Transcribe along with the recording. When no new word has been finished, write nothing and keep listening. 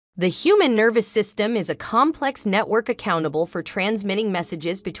The human nervous system is a complex network accountable for transmitting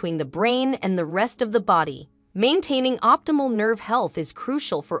messages between the brain and the rest of the body. Maintaining optimal nerve health is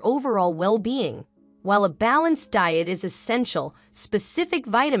crucial for overall well-being. While a balanced diet is essential, specific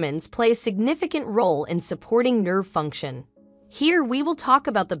vitamins play a significant role in supporting nerve function. Here we will talk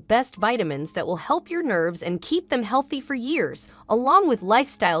about the best vitamins that will help your nerves and keep them healthy for years, along with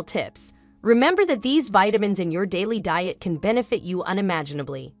lifestyle tips. Remember that these vitamins in your daily diet can benefit you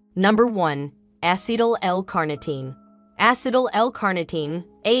unimaginably. Number 1. Acetyl-L-Carnitine. Acetyl-L-Carnitine,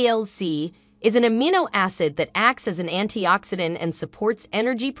 ALC, is an amino acid that acts as an antioxidant and supports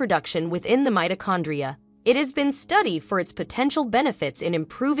energy production within the mitochondria. It has been studied for its potential benefits in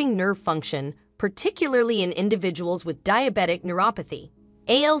improving nerve function, particularly in individuals with diabetic neuropathy.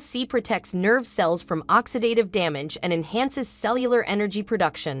 ALC protects nerve cells from oxidative damage and enhances cellular energy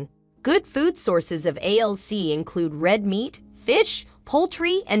production. Good food sources of ALC include red meat, fish,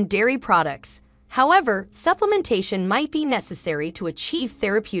 poultry, and dairy products. However, supplementation might be necessary to achieve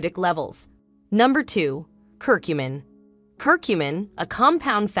therapeutic levels. Number 2. Curcumin. Curcumin, a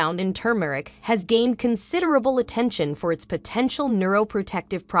compound found in turmeric, has gained considerable attention for its potential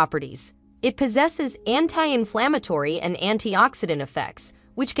neuroprotective properties. It possesses anti-inflammatory and antioxidant effects,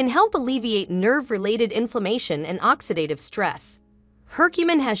 which can help alleviate nerve-related inflammation and oxidative stress.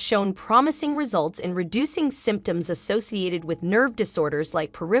 Curcumin has shown promising results in reducing symptoms associated with nerve disorders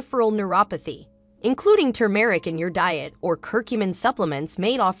like peripheral neuropathy. Including turmeric in your diet or curcumin supplements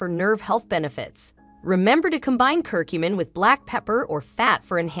may offer nerve health benefits. Remember to combine curcumin with black pepper or fat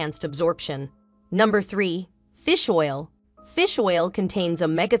for enhanced absorption. Number 3. Fish oil. Fish oil contains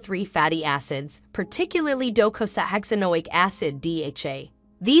omega-3 fatty acids, particularly docosahexaenoic acid (DHA).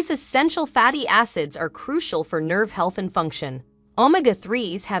 These essential fatty acids are crucial for nerve health and function.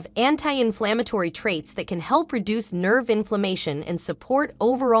 Omega-3s have anti-inflammatory traits that can help reduce nerve inflammation and support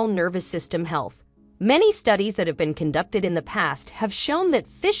overall nervous system health. Many studies that have been conducted in the past have shown that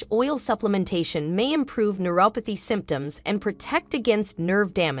fish oil supplementation may improve neuropathy symptoms and protect against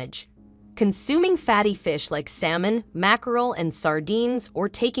nerve damage. Consuming fatty fish like salmon, mackerel, and sardines, or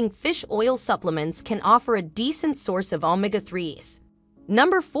taking fish oil supplements can offer a decent source of omega-3s.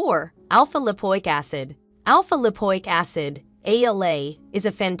 Number 4. Alpha-lipoic acid. Alpha-lipoic acid, ALA, is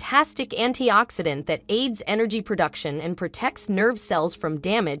a fantastic antioxidant that aids energy production and protects nerve cells from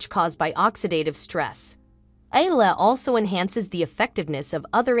damage caused by oxidative stress. ALA also enhances the effectiveness of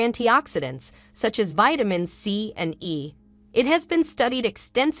other antioxidants, such as vitamins C and E. It has been studied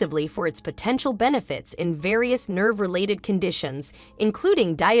extensively for its potential benefits in various nerve-related conditions,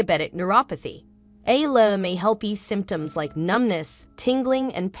 including diabetic neuropathy. ALA may help ease symptoms like numbness,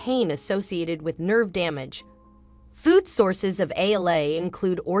 tingling, and pain associated with nerve damage. Food sources of ALA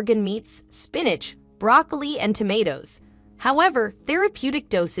include organ meats, spinach, broccoli, and tomatoes. However, therapeutic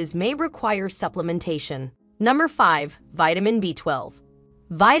doses may require supplementation. Number 5. Vitamin B12.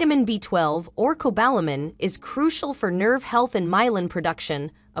 Vitamin B12, or cobalamin, is crucial for nerve health and myelin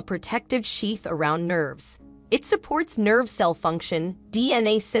production, a protective sheath around nerves. It supports nerve cell function,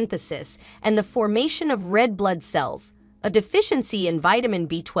 DNA synthesis, and the formation of red blood cells. A deficiency in vitamin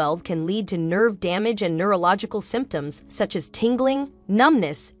B12 can lead to nerve damage and neurological symptoms such as tingling,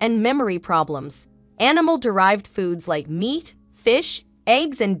 numbness, and memory problems. Animal-derived foods like meat, fish,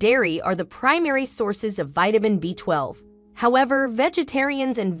 eggs, and dairy are the primary sources of vitamin B12. However,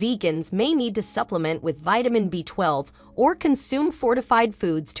 vegetarians and vegans may need to supplement with vitamin B12 or consume fortified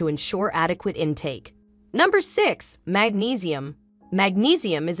foods to ensure adequate intake. Number 6. Magnesium.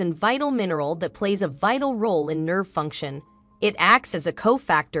 Magnesium is a vital mineral that plays a vital role in nerve function. It acts as a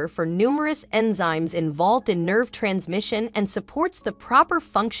cofactor for numerous enzymes involved in nerve transmission and supports the proper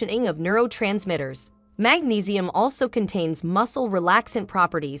functioning of neurotransmitters. Magnesium also contains muscle relaxant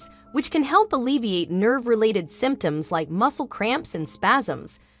properties, which can help alleviate nerve-related symptoms like muscle cramps and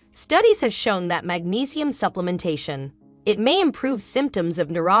spasms. Studies have shown that magnesium supplementation, it may improve symptoms of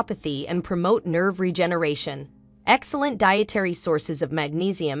neuropathy and promote nerve regeneration. Excellent dietary sources of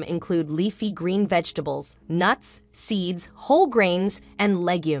magnesium include leafy green vegetables, nuts, seeds, whole grains, and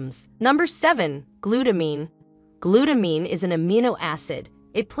legumes. Number 7. Glutamine. Glutamine is an amino acid.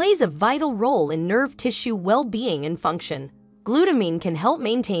 It plays a vital role in nerve tissue well-being and function. Glutamine can help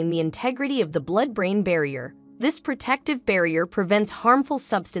maintain the integrity of the blood-brain barrier. This protective barrier prevents harmful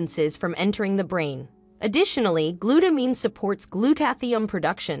substances from entering the brain. Additionally, glutamine supports glutathione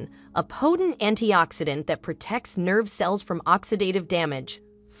production, a potent antioxidant that protects nerve cells from oxidative damage.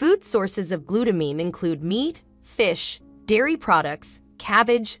 Food sources of glutamine include meat, fish, dairy products,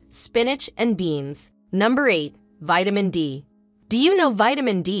 cabbage, spinach, and beans. Number 8. Vitamin D. Do you know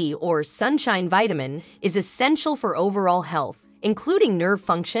vitamin D, or sunshine vitamin, is essential for overall health? including nerve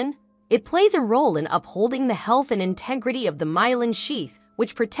function. It plays a role in upholding the health and integrity of the myelin sheath,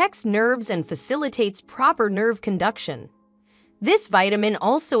 which protects nerves and facilitates proper nerve conduction. This vitamin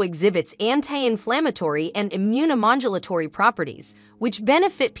also exhibits anti-inflammatory and immunomodulatory properties, which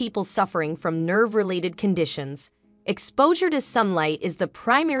benefit people suffering from nerve-related conditions. Exposure to sunlight is the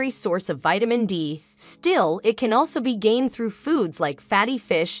primary source of vitamin D. Still, it can also be gained through foods like fatty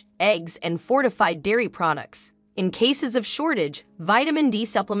fish, eggs, and fortified dairy products. In cases of shortage, vitamin D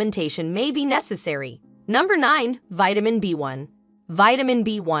supplementation may be necessary. Number 9. Vitamin B1. Vitamin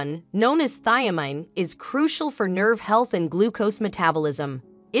B1, known as thiamine, is crucial for nerve health and glucose metabolism.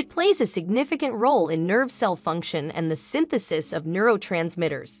 It plays a significant role in nerve cell function and the synthesis of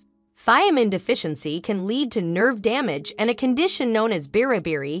neurotransmitters. Thiamine deficiency can lead to nerve damage and a condition known as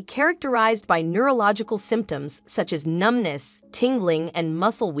beriberi, characterized by neurological symptoms such as numbness, tingling, and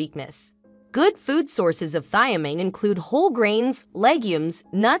muscle weakness. Good food sources of thiamine include whole grains, legumes,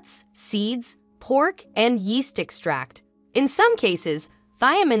 nuts, seeds, pork, and yeast extract. In some cases,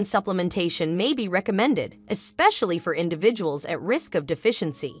 thiamine supplementation may be recommended, especially for individuals at risk of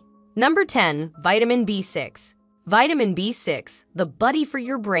deficiency. Number 10. Vitamin B6. Vitamin B6, the buddy for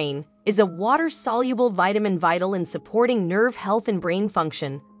your brain, is a water-soluble vitamin vital in supporting nerve health and brain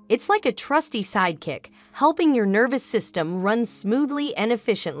function. It's like a trusty sidekick, helping your nervous system run smoothly and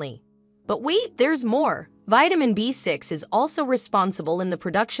efficiently. But wait, there's more. Vitamin B6 is also responsible in the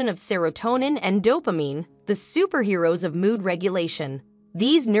production of serotonin and dopamine, the superheroes of mood regulation.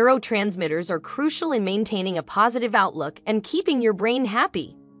 These neurotransmitters are crucial in maintaining a positive outlook and keeping your brain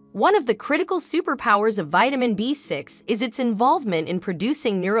happy. One of the critical superpowers of vitamin B6 is its involvement in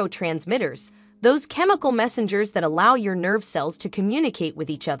producing neurotransmitters, those chemical messengers that allow your nerve cells to communicate with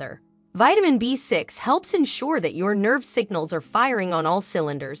each other. Vitamin B6 helps ensure that your nerve signals are firing on all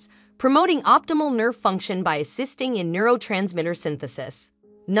cylinders, promoting optimal nerve function by assisting in neurotransmitter synthesis.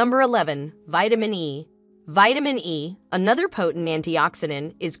 Number 11. Vitamin E. Vitamin E, another potent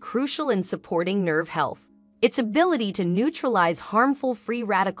antioxidant, is crucial in supporting nerve health. Its ability to neutralize harmful free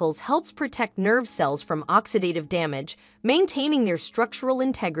radicals helps protect nerve cells from oxidative damage, maintaining their structural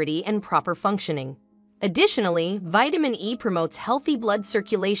integrity and proper functioning. Additionally, vitamin E promotes healthy blood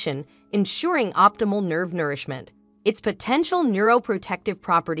circulation, ensuring optimal nerve nourishment. Its potential neuroprotective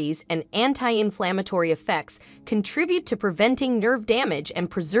properties and anti-inflammatory effects contribute to preventing nerve damage and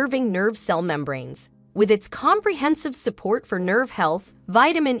preserving nerve cell membranes. With its comprehensive support for nerve health,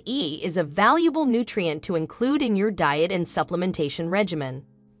 vitamin E is a valuable nutrient to include in your diet and supplementation regimen.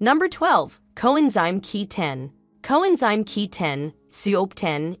 Number 12. Coenzyme Q10. Coenzyme Q10,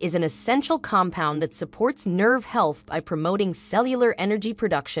 COP10, is an essential compound that supports nerve health by promoting cellular energy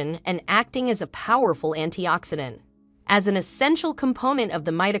production and acting as a powerful antioxidant. As an essential component of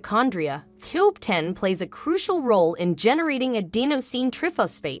the mitochondria, COP10 plays a crucial role in generating adenosine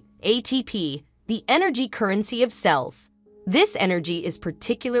triphosphate, ATP, the energy currency of cells. This energy is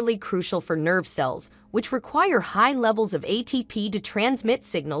particularly crucial for nerve cells, which require high levels of ATP to transmit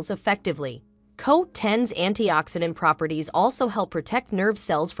signals effectively. COP10's antioxidant properties also help protect nerve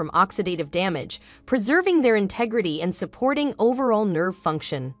cells from oxidative damage, preserving their integrity and supporting overall nerve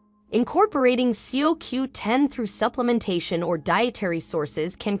function. Incorporating CoQ10 through supplementation or dietary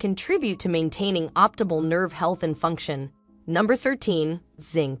sources can contribute to maintaining optimal nerve health and function. Number 13.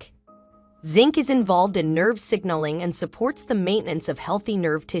 Zinc. Zinc is involved in nerve signaling and supports the maintenance of healthy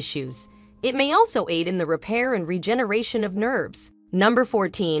nerve tissues. It may also aid in the repair and regeneration of nerves. Number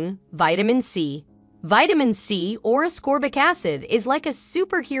 14. Vitamin C. Vitamin C, or ascorbic acid, is like a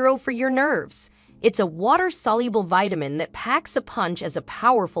superhero for your nerves. It's a water-soluble vitamin that packs a punch as a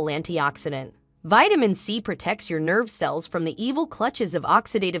powerful antioxidant. Vitamin C protects your nerve cells from the evil clutches of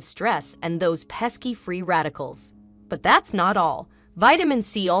oxidative stress and those pesky free radicals. But that's not all. Vitamin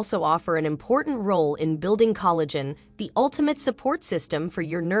C also offers an important role in building collagen, the ultimate support system for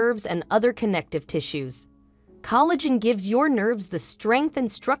your nerves and other connective tissues. Collagen gives your nerves the strength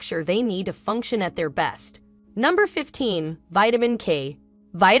and structure they need to function at their best. Number 15. Vitamin K.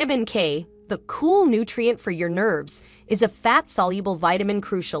 Vitamin K, the cool nutrient for your nerves, is a fat-soluble vitamin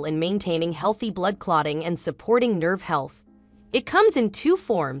crucial in maintaining healthy blood clotting and supporting nerve health. It comes in two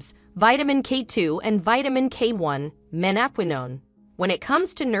forms, vitamin K2 and vitamin K1, menaquinone. When it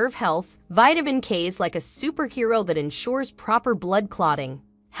comes to nerve health, vitamin K is like a superhero that ensures proper blood clotting.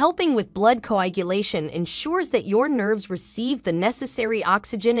 Helping with blood coagulation ensures that your nerves receive the necessary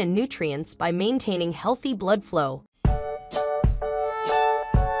oxygen and nutrients by maintaining healthy blood flow.